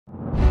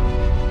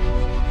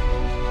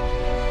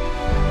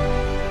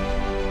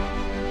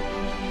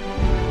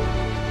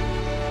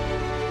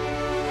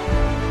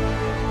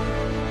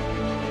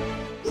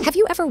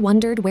ever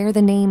wondered where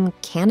the name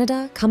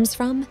Canada comes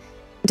from?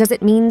 Does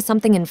it mean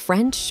something in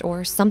French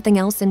or something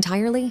else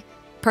entirely?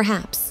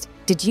 Perhaps.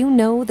 Did you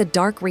know the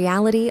dark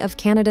reality of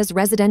Canada's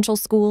residential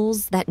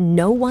schools that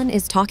no one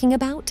is talking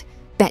about?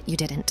 Bet you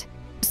didn't.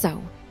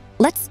 So,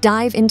 let's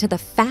dive into the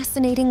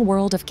fascinating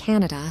world of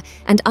Canada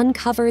and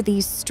uncover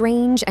these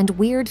strange and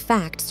weird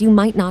facts you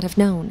might not have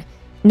known.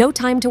 No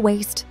time to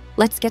waste.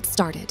 Let's get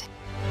started.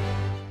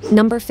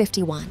 Number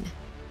 51.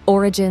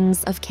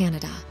 Origins of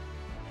Canada.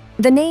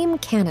 The name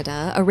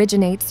Canada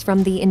originates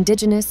from the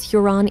indigenous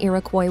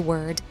Huron-Iroquois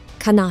word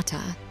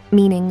Kanata,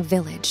 meaning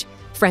village.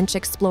 French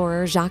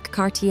explorer Jacques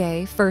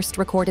Cartier first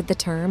recorded the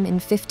term in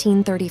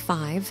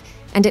 1535,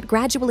 and it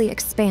gradually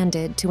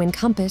expanded to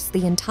encompass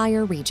the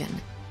entire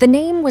region. The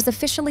name was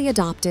officially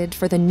adopted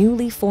for the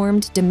newly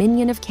formed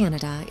Dominion of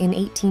Canada in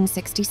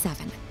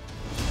 1867.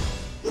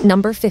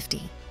 Number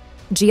 50.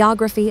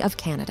 Geography of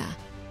Canada.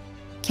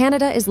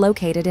 Canada is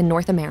located in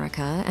North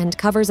America and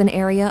covers an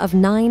area of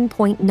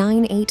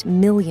 9.98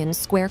 million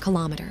square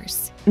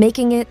kilometers,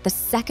 making it the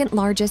second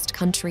largest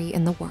country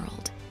in the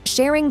world.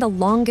 Sharing the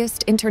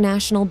longest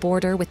international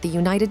border with the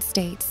United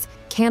States,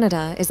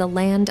 Canada is a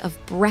land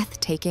of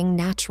breathtaking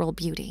natural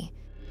beauty.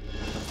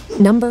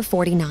 Number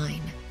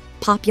 49.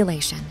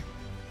 Population.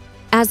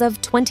 As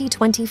of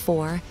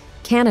 2024,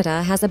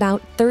 Canada has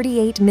about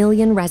 38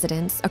 million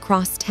residents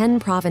across 10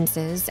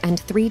 provinces and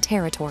 3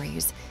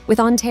 territories, with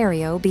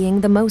Ontario being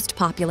the most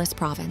populous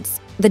province.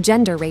 The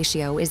gender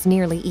ratio is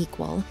nearly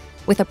equal,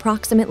 with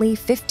approximately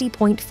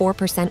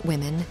 50.4%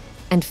 women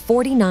and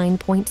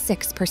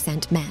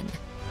 49.6% men.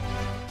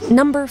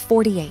 Number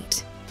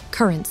 48.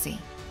 Currency.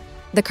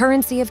 The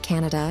currency of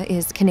Canada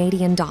is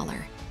Canadian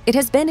dollar. It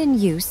has been in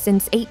use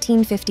since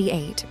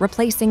 1858,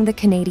 replacing the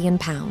Canadian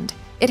pound.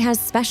 It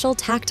has special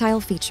tactile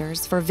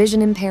features for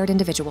vision-impaired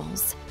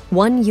individuals.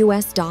 $1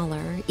 US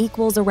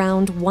equals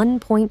around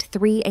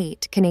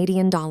 1.38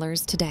 Canadian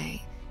dollars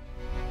today.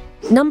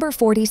 Number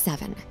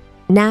 47.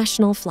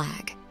 National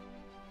flag.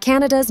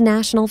 Canada's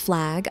national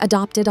flag,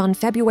 adopted on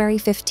February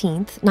 15,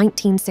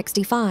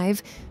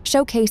 1965,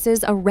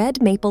 showcases a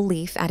red maple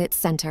leaf at its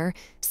center,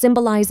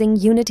 symbolizing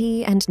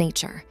unity and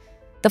nature.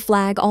 The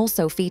flag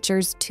also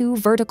features 2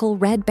 vertical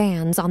red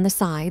bands on the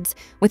sides,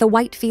 with a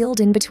white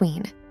field in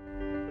between.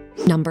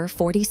 Number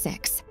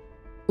 46.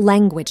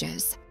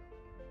 Languages.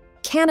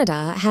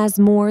 Canada has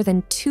more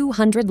than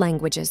 200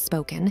 languages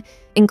spoken,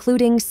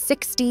 including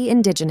 60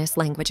 indigenous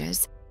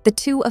languages. The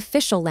 2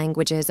 official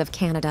languages of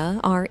Canada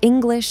are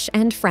English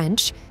and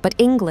French, but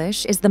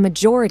English is the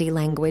majority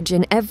language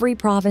in every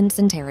province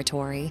and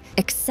territory,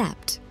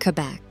 except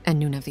Quebec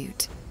and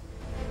Nunavut.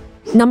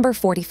 Number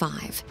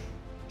 45.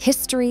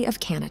 History of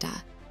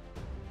Canada.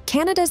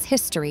 Canada's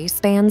history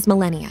spans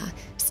millennia,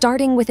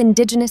 starting with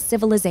indigenous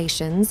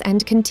civilizations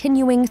and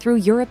continuing through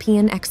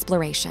European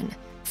exploration.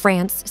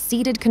 France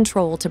ceded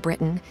control to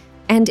Britain,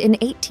 and in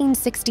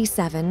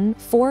 1867,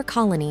 4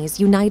 colonies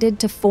united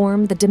to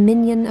form the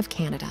Dominion of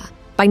Canada.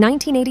 By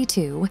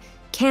 1982,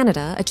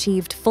 Canada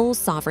achieved full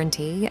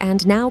sovereignty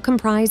and now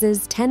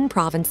comprises 10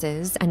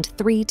 provinces and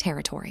 3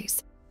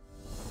 territories.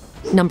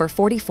 Number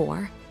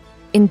 44.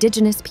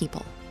 Indigenous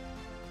people.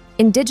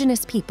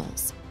 Indigenous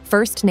peoples,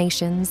 First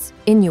Nations,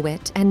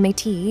 Inuit, and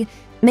Métis,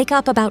 make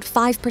up about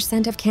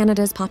 5% of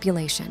Canada's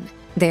population.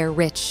 Their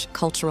rich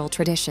cultural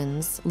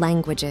traditions,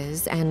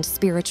 languages, and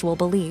spiritual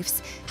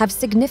beliefs have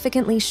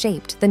significantly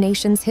shaped the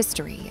nation's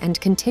history and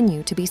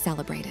continue to be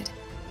celebrated.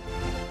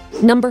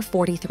 Number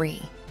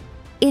 43.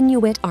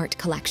 Inuit art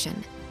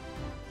collection.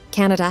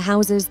 Canada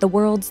houses the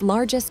world's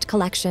largest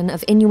collection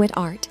of Inuit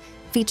art,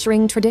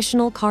 featuring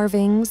traditional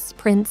carvings,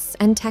 prints,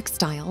 and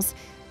textiles,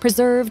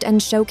 preserved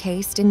and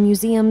showcased in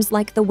museums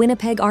like the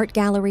Winnipeg Art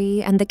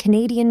Gallery and the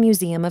Canadian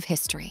Museum of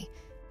History.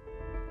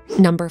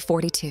 Number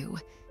 42.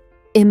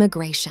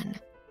 Immigration.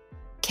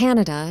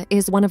 Canada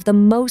is one of the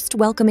most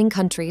welcoming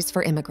countries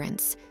for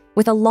immigrants,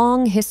 with a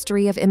long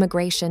history of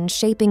immigration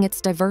shaping its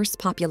diverse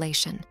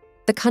population.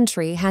 The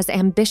country has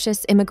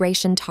ambitious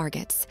immigration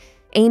targets,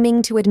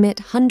 aiming to admit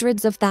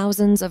hundreds of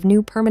thousands of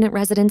new permanent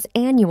residents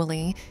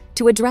annually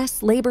to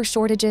address labor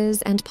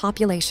shortages and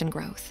population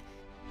growth.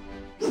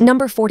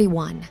 Number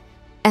 41.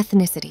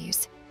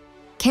 Ethnicities.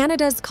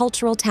 Canada's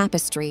cultural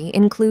tapestry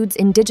includes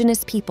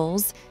Indigenous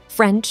peoples,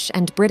 French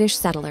and British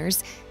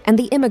settlers, and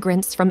the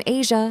immigrants from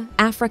Asia,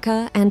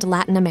 Africa, and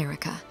Latin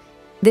America.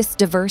 This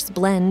diverse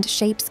blend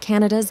shapes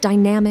Canada's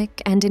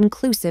dynamic and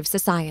inclusive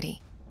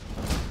society.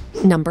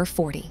 Number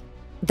 40.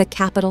 The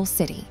capital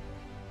city.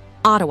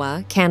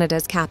 Ottawa,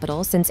 Canada's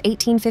capital since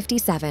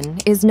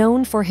 1857, is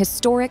known for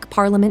historic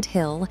Parliament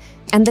Hill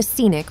and the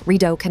scenic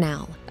Rideau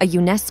Canal, a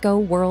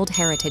UNESCO World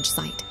Heritage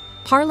Site.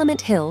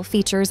 Parliament Hill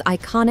features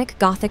iconic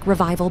Gothic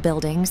Revival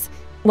buildings,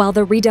 while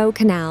the Rideau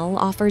Canal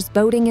offers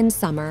boating in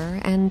summer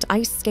and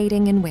ice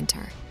skating in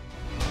winter.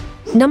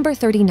 Number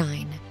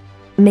 39.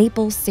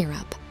 Maple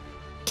syrup.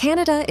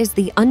 Canada is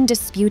the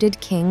undisputed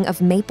king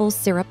of maple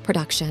syrup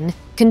production,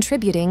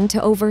 contributing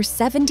to over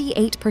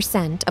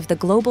 78% of the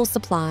global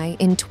supply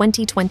in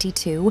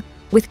 2022,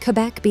 with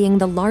Quebec being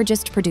the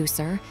largest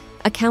producer,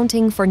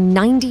 accounting for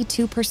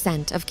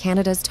 92% of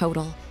Canada's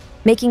total,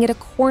 making it a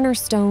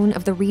cornerstone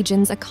of the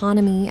region's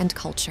economy and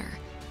culture.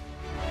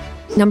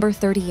 Number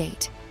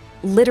 38,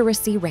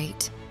 literacy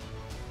rate.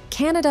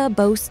 Canada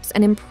boasts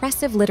an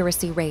impressive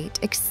literacy rate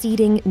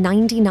exceeding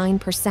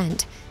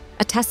 99%,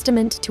 a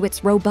testament to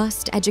its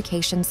robust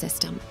education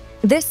system.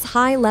 This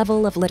high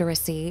level of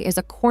literacy is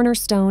a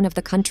cornerstone of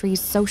the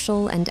country's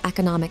social and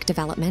economic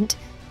development,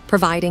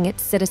 providing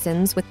its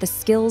citizens with the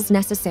skills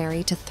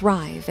necessary to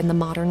thrive in the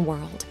modern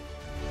world.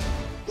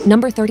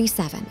 Number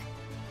 37,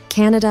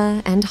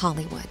 Canada and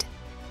Hollywood.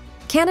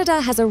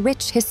 Canada has a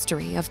rich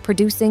history of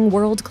producing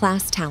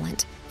world-class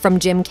talent, from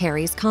Jim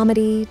Carrey's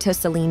comedy to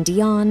Celine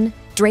Dion,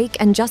 Drake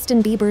and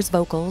Justin Bieber's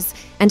vocals,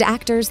 and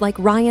actors like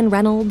Ryan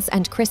Reynolds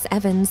and Chris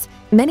Evans.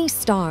 Many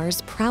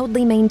stars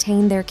proudly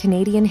maintain their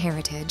Canadian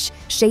heritage,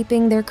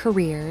 shaping their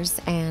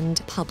careers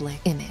and public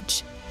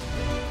image.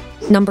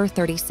 Number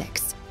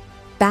 36,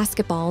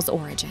 basketball's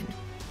origin.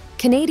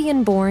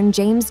 Canadian-born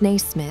James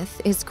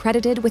Naismith is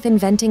credited with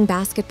inventing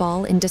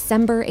basketball in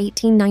December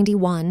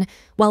 1891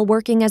 while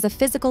working as a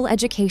physical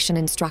education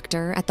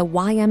instructor at the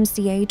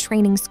YMCA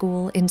training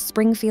school in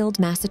Springfield,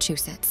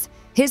 Massachusetts.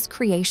 His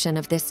creation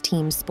of this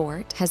team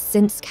sport has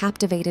since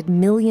captivated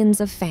millions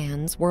of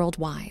fans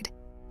worldwide.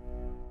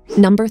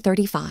 Number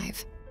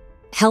 35,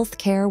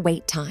 healthcare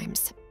wait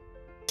times.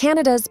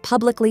 Canada's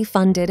publicly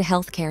funded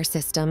healthcare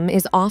system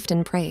is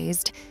often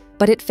praised,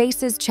 but it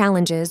faces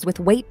challenges with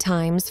wait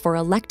times for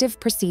elective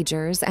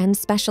procedures and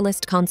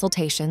specialist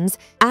consultations,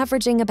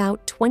 averaging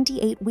about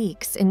 28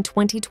 weeks in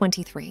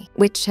 2023,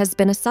 which has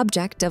been a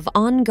subject of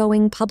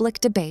ongoing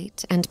public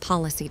debate and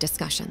policy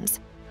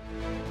discussions.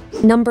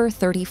 Number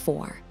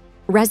 34,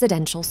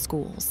 residential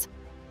schools.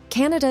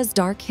 Canada's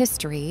dark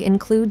history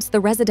includes the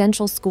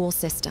residential school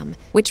system,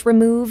 which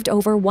removed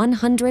over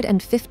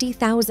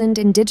 150,000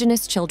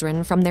 Indigenous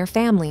children from their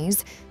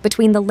families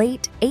between the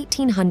late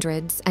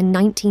 1800s and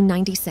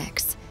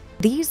 1996.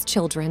 These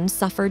children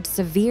suffered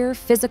severe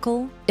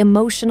physical,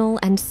 emotional,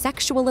 and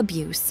sexual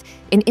abuse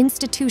in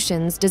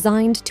institutions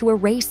designed to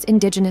erase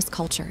Indigenous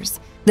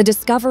cultures. The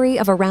discovery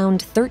of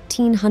around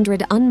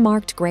 1,300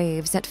 unmarked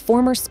graves at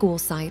former school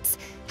sites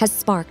has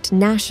sparked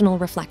national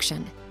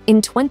reflection. In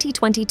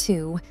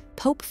 2022,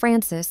 Pope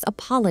Francis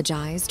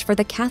apologized for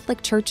the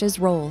Catholic Church's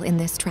role in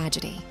this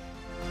tragedy.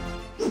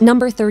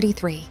 Number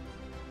 33,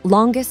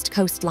 longest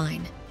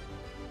coastline.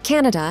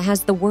 Canada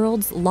has the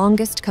world's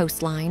longest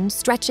coastline,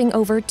 stretching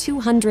over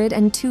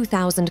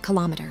 202,000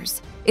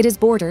 kilometers. It is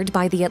bordered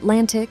by the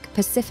Atlantic,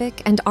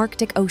 Pacific, and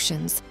Arctic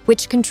Oceans,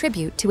 which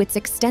contribute to its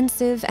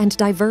extensive and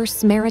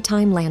diverse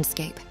maritime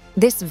landscape.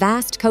 This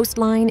vast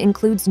coastline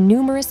includes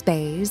numerous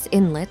bays,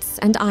 inlets,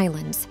 and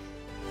islands.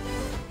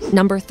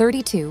 Number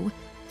 32,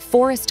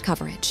 forest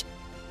coverage.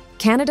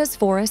 Canada's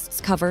forests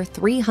cover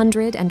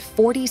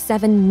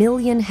 347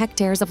 million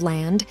hectares of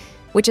land,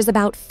 which is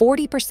about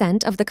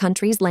 40% of the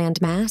country's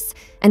landmass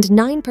and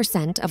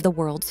 9% of the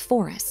world's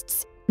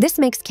forests. This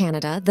makes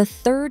Canada the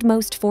third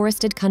most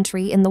forested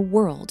country in the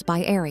world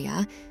by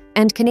area,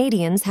 and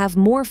Canadians have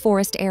more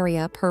forest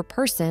area per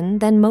person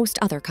than most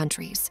other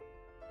countries.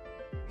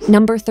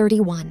 Number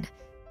 31,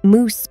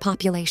 moose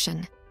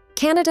population.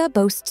 Canada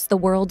boasts the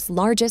world's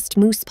largest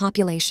moose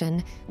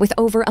population, with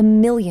over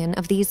 1 million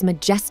of these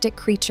majestic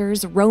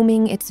creatures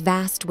roaming its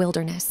vast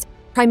wilderness.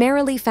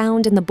 Primarily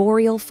found in the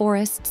boreal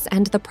forests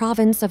and the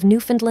province of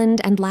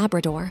Newfoundland and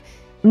Labrador,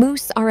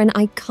 moose are an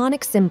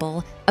iconic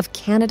symbol of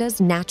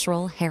Canada's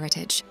natural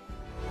heritage.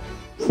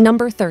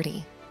 Number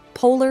 30,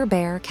 polar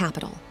bear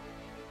capital.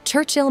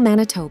 Churchill,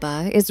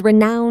 Manitoba is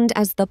renowned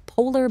as the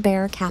polar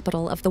bear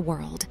capital of the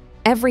world.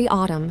 Every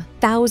autumn,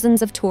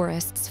 thousands of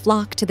tourists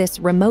flock to this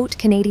remote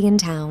Canadian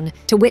town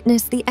to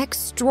witness the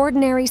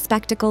extraordinary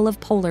spectacle of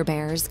polar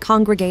bears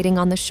congregating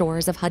on the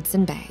shores of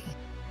Hudson Bay.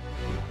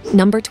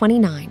 Number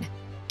 29,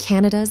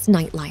 Canada's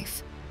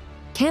nightlife.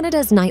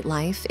 Canada's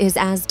nightlife is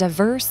as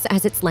diverse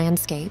as its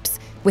landscapes,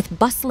 with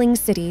bustling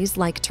cities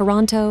like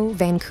Toronto,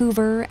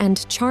 Vancouver,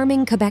 and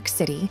charming Quebec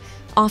City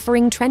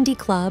offering trendy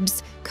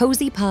clubs,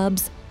 cozy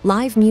pubs,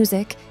 live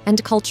music,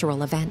 and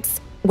cultural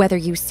events. Whether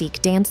you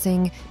seek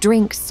dancing,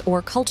 drinks,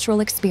 or cultural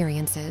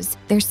experiences,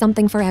 there's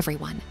something for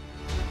everyone.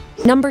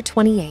 Number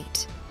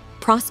 28,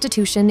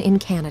 prostitution in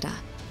Canada.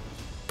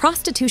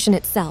 Prostitution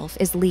itself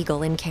is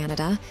legal in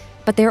Canada,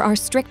 but there are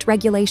strict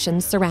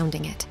regulations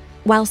surrounding it.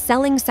 While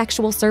selling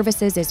sexual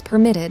services is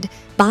permitted,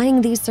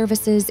 buying these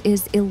services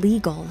is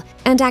illegal,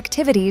 and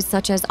activities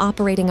such as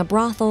operating a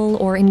brothel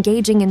or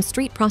engaging in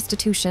street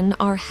prostitution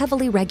are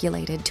heavily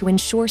regulated to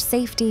ensure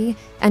safety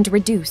and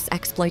reduce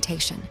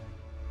exploitation.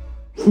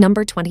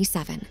 Number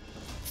 27,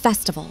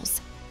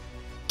 festivals.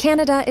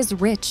 Canada is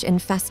rich in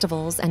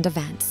festivals and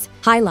events.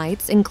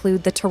 Highlights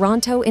include the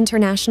Toronto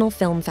International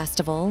Film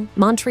Festival,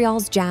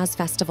 Montreal's Jazz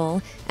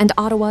Festival, and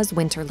Ottawa's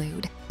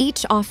Winterlude,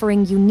 each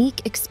offering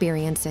unique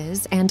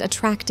experiences and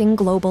attracting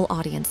global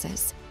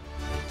audiences.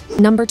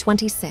 Number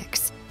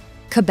 26,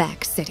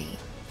 Quebec City.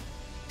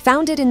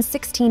 Founded in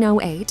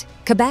 1608,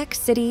 Quebec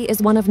City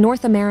is one of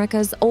North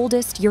America's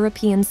oldest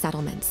European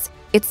settlements.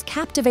 Its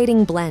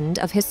captivating blend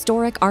of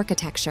historic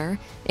architecture,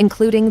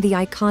 including the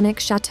iconic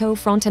Chateau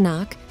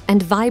Frontenac,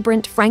 and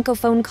vibrant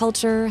Francophone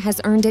culture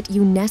has earned it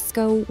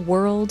UNESCO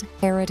World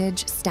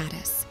Heritage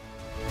status.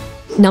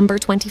 Number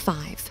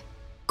 25.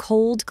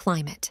 Cold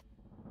climate.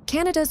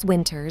 Canada's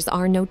winters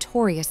are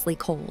notoriously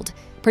cold,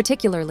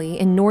 particularly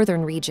in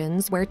northern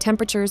regions where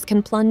temperatures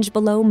can plunge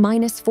below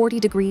 -40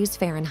 degrees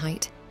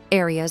Fahrenheit.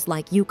 Areas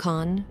like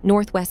Yukon,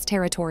 Northwest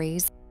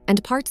Territories,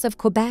 and parts of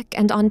Quebec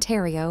and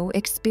Ontario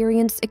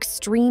experience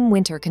extreme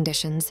winter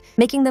conditions,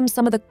 making them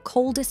some of the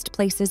coldest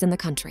places in the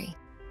country.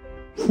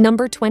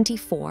 Number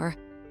 24.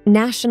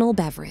 National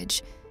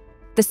beverage.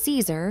 The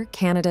Caesar,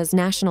 Canada's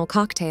national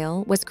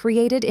cocktail, was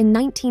created in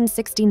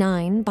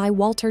 1969 by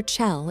Walter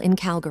Chell in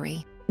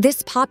Calgary.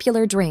 This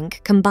popular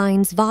drink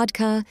combines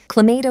vodka,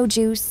 clamato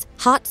juice,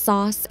 hot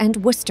sauce, and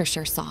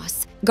Worcestershire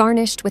sauce,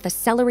 garnished with a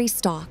celery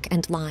stalk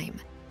and lime.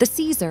 The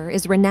Caesar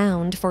is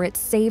renowned for its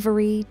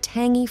savory,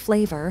 tangy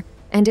flavor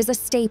and is a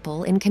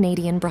staple in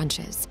Canadian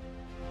brunches.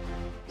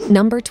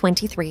 Number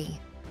 23.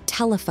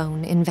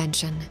 Telephone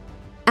invention.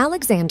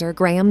 Alexander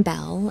Graham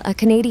Bell, a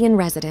Canadian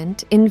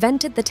resident,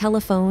 invented the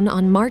telephone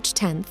on March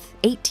 10,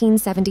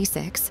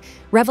 1876,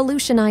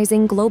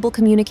 revolutionizing global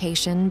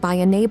communication by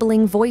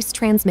enabling voice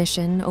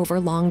transmission over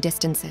long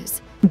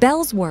distances.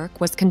 Bell's work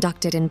was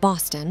conducted in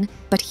Boston,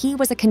 but he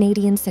was a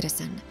Canadian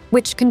citizen,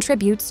 which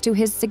contributes to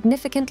his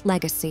significant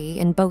legacy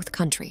in both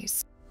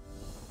countries.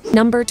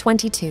 Number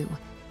 22.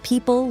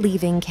 People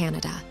leaving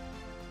Canada.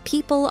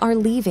 People are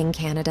leaving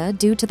Canada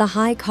due to the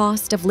high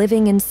cost of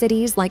living in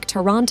cities like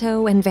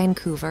Toronto and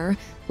Vancouver,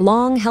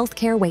 long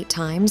healthcare wait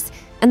times,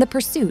 and the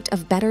pursuit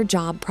of better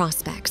job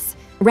prospects.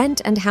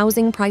 Rent and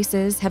housing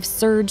prices have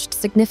surged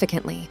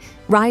significantly,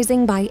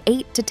 rising by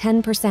 8 to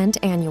 10%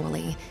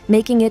 annually,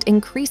 making it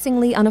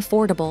increasingly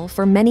unaffordable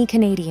for many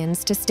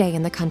Canadians to stay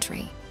in the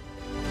country.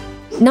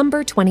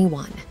 Number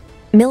 21.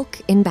 Milk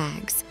in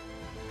bags.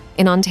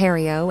 In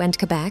Ontario and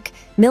Quebec,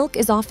 milk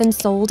is often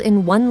sold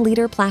in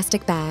 1-liter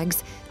plastic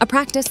bags, a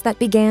practice that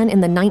began in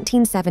the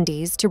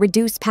 1970s to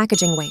reduce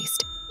packaging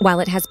waste.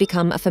 While it has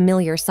become a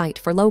familiar sight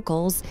for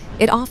locals,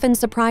 it often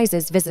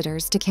surprises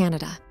visitors to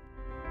Canada.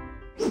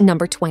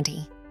 Number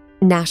 20.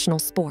 National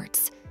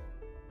sports.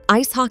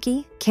 Ice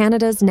hockey,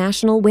 Canada's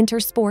national winter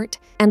sport,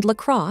 and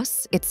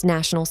lacrosse, its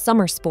national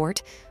summer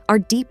sport, are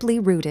deeply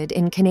rooted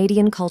in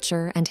Canadian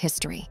culture and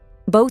history.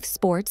 Both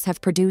sports have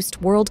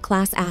produced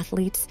world-class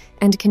athletes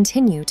and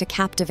continue to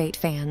captivate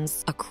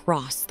fans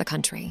across the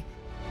country.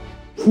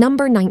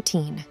 Number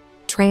 19.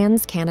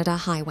 Trans-Canada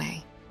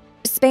Highway.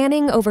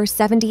 Spanning over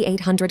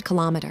 7,800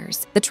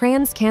 kilometers, the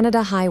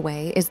Trans-Canada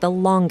Highway is the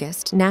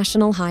longest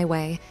national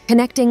highway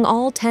connecting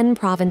all 10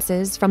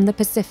 provinces from the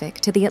Pacific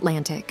to the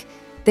Atlantic.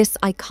 This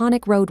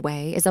iconic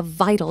roadway is a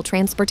vital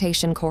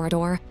transportation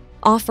corridor,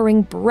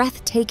 offering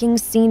breathtaking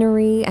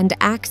scenery and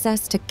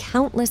access to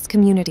countless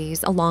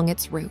communities along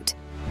its route.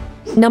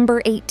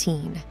 Number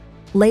 18.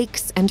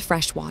 Lakes and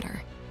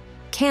freshwater.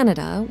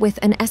 Canada, with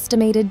an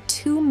estimated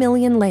 2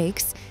 million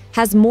lakes,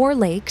 has more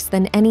lakes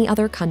than any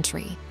other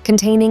country,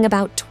 containing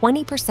about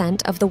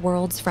 20% of the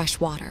world's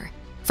freshwater.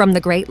 From the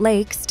Great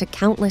Lakes to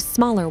countless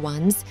smaller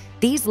ones,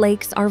 these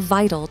lakes are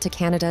vital to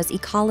Canada's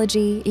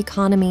ecology,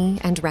 economy,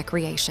 and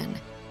recreation.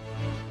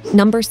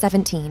 Number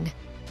 17.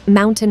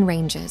 Mountain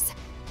ranges.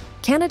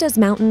 Canada's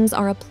mountains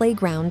are a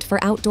playground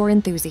for outdoor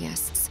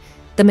enthusiasts.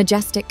 The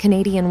majestic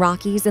Canadian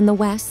Rockies in the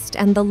west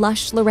and the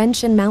lush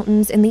Laurentian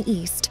Mountains in the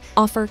east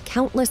offer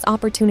countless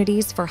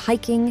opportunities for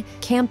hiking,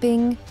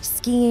 camping,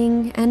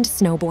 skiing, and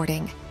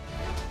snowboarding.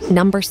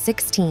 Number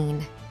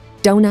 16.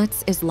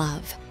 Donuts is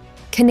love.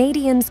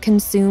 Canadians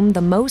consume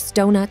the most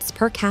donuts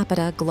per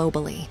capita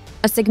globally.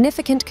 A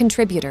significant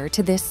contributor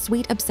to this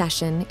sweet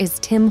obsession is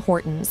Tim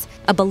Hortons,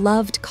 a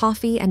beloved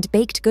coffee and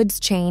baked goods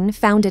chain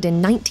founded in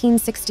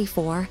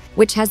 1964,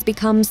 which has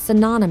become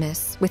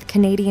synonymous with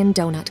Canadian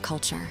donut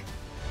culture.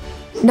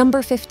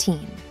 Number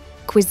 15.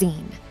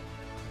 Cuisine.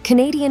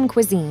 Canadian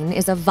cuisine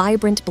is a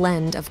vibrant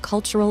blend of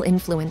cultural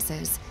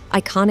influences.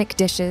 Iconic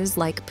dishes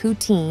like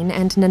poutine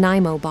and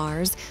Nanaimo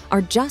bars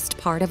are just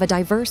part of a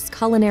diverse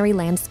culinary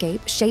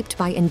landscape shaped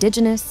by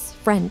indigenous,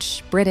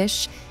 French,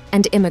 British,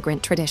 and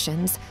immigrant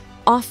traditions,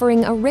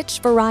 offering a rich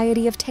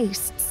variety of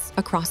tastes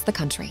across the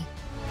country.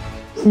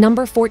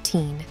 Number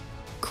 14.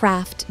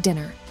 Craft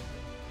dinner.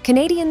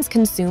 Canadians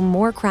consume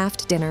more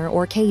craft dinner,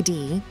 or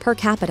KD, per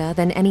capita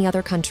than any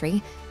other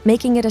country,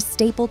 making it a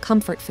staple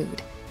comfort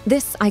food.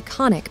 This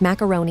iconic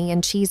macaroni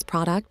and cheese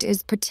product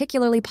is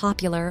particularly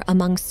popular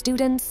among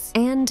students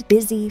and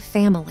busy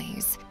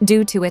families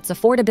due to its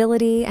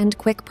affordability and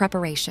quick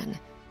preparation.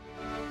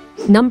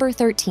 Number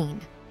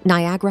 13.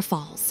 Niagara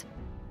Falls.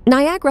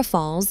 Niagara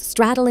Falls,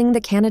 straddling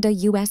the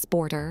Canada-US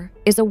border,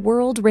 is a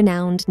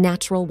world-renowned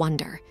natural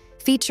wonder.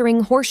 Featuring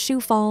Horseshoe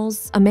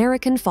Falls,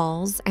 American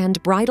Falls,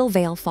 and Bridal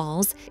Veil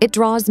Falls, it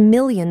draws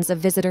millions of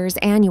visitors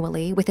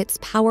annually with its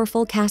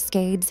powerful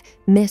cascades,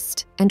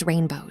 mist, and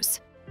rainbows.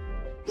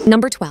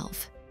 Number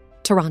 12.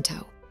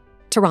 Toronto.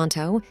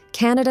 Toronto,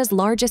 Canada's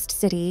largest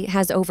city,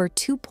 has over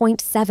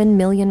 2.7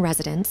 million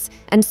residents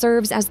and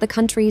serves as the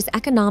country's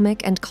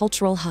economic and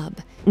cultural hub,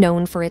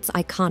 known for its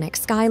iconic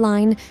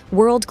skyline,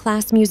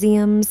 world-class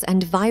museums,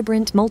 and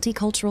vibrant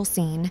multicultural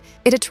scene.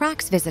 It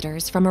attracts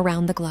visitors from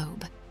around the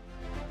globe.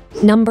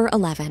 Number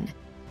 11.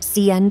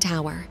 CN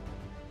Tower.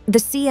 The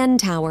CN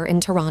Tower in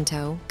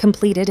Toronto,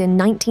 completed in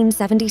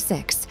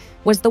 1976,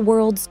 was the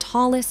world's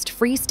tallest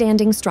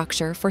freestanding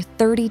structure for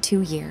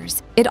 32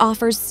 years. It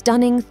offers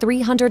stunning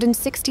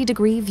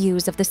 360-degree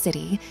views of the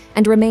city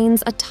and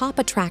remains a top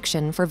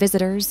attraction for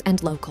visitors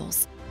and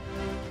locals.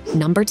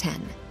 Number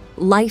 10.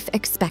 Life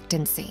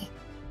expectancy.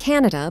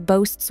 Canada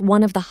boasts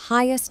one of the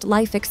highest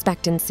life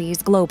expectancies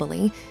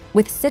globally,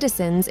 with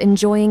citizens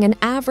enjoying an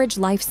average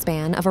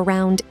lifespan of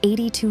around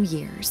 82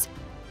 years,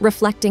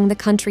 reflecting the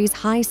country's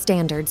high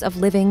standards of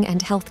living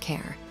and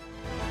healthcare.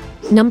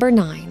 Number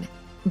 9.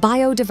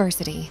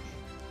 Biodiversity.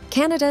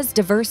 Canada's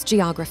diverse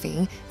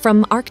geography,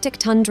 from Arctic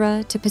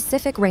tundra to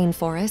Pacific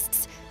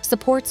rainforests,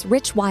 supports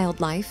rich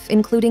wildlife,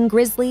 including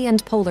grizzly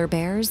and polar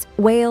bears,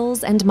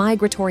 whales, and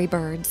migratory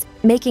birds,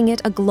 making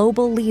it a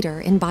global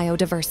leader in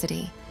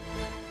biodiversity.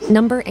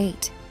 Number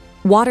 8.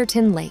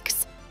 Waterton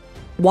Lakes.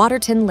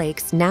 Waterton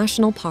Lakes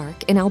National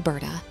Park in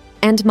Alberta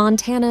and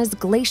Montana's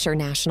Glacier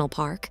National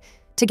Park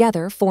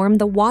together form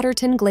the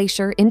Waterton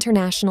Glacier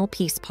International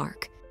Peace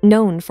Park.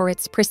 Known for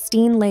its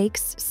pristine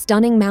lakes,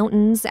 stunning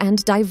mountains,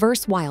 and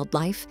diverse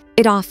wildlife,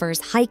 it offers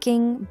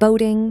hiking,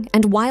 boating,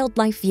 and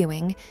wildlife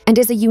viewing and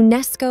is a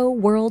UNESCO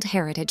World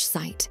Heritage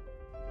Site.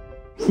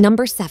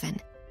 Number 7.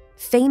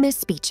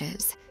 Famous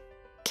beaches.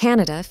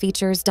 Canada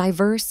features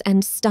diverse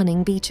and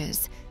stunning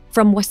beaches.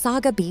 From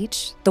Wasaga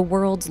Beach, the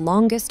world's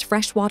longest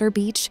freshwater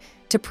beach,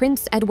 to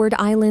Prince Edward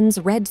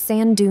Island's red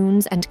sand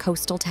dunes and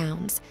coastal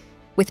towns.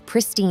 With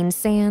pristine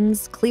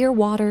sands, clear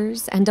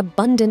waters, and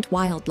abundant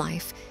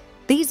wildlife,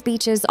 these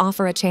beaches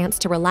offer a chance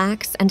to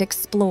relax and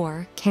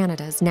explore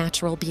Canada's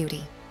natural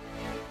beauty.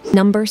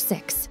 Number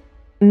 6.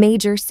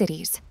 Major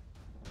cities.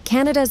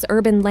 Canada's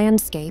urban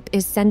landscape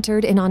is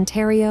centered in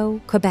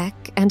Ontario,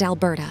 Quebec, and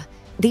Alberta.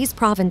 These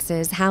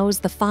provinces house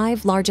the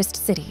 5 largest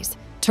cities: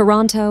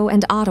 Toronto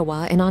and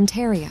Ottawa in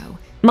Ontario,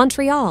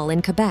 Montreal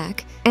in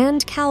Quebec,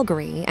 and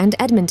Calgary and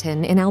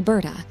Edmonton in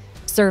Alberta,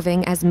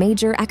 serving as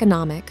major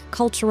economic,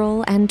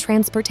 cultural, and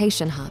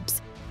transportation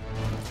hubs.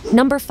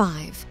 Number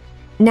 5.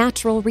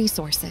 Natural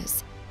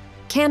resources.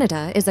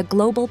 Canada is a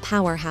global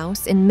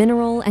powerhouse in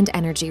mineral and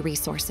energy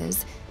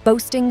resources,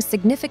 boasting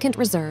significant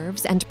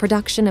reserves and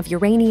production of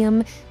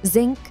uranium,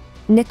 zinc,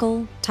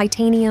 nickel,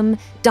 titanium,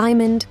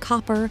 diamond,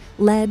 copper,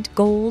 lead,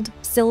 gold,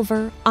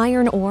 silver,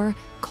 iron ore,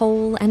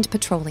 coal, and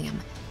petroleum.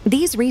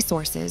 These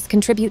resources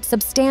contribute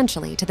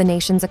substantially to the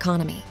nation's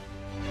economy.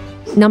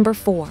 Number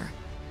 4.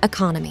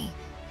 Economy.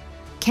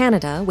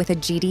 Canada, with a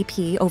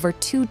GDP over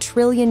 $2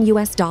 trillion,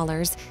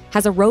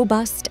 has a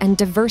robust and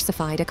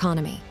diversified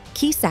economy.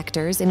 Key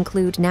sectors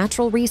include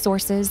natural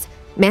resources,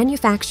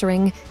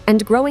 manufacturing,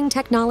 and growing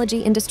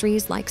technology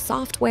industries like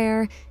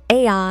software,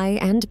 AI,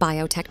 and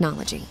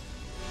biotechnology.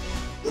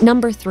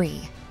 Number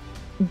 3.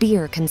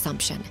 Beer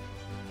consumption.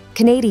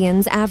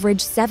 Canadians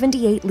average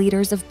 78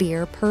 liters of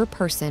beer per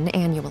person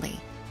annually.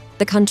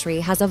 The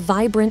country has a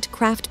vibrant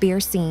craft beer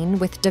scene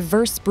with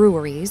diverse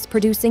breweries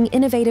producing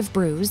innovative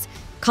brews,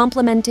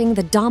 complementing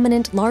the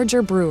dominant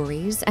larger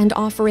breweries and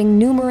offering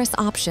numerous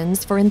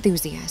options for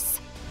enthusiasts.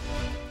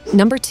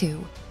 Number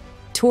 2.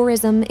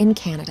 Tourism in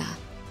Canada.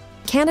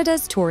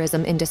 Canada's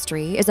tourism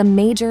industry is a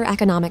major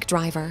economic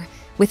driver,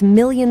 with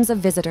millions of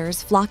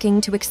visitors flocking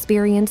to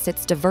experience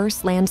its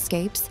diverse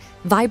landscapes,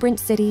 vibrant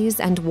cities,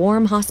 and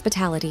warm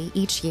hospitality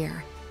each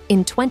year.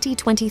 In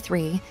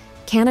 2023,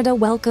 Canada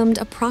welcomed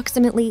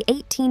approximately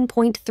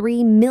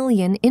 18.3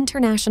 million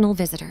international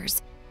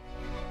visitors.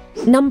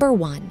 Number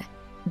 1.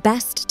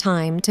 Best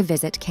time to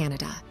visit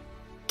Canada.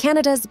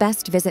 Canada's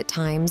best visit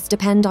times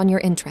depend on your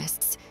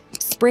interests.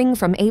 Spring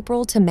from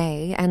April to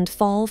May and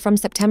fall from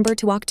September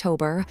to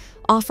October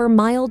offer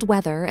mild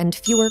weather and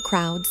fewer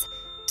crowds.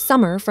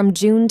 Summer from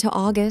June to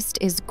August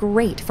is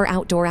great for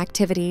outdoor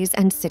activities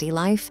and city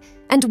life,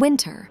 and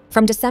winter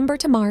from December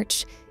to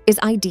March is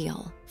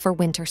ideal for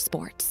winter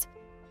sports.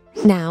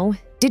 Now,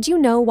 did you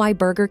know why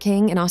Burger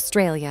King in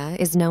Australia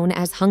is known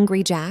as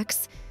Hungry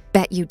Jack's?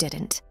 Bet you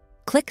didn't.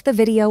 Click the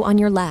video on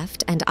your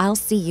left and I'll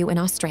see you in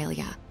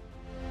Australia.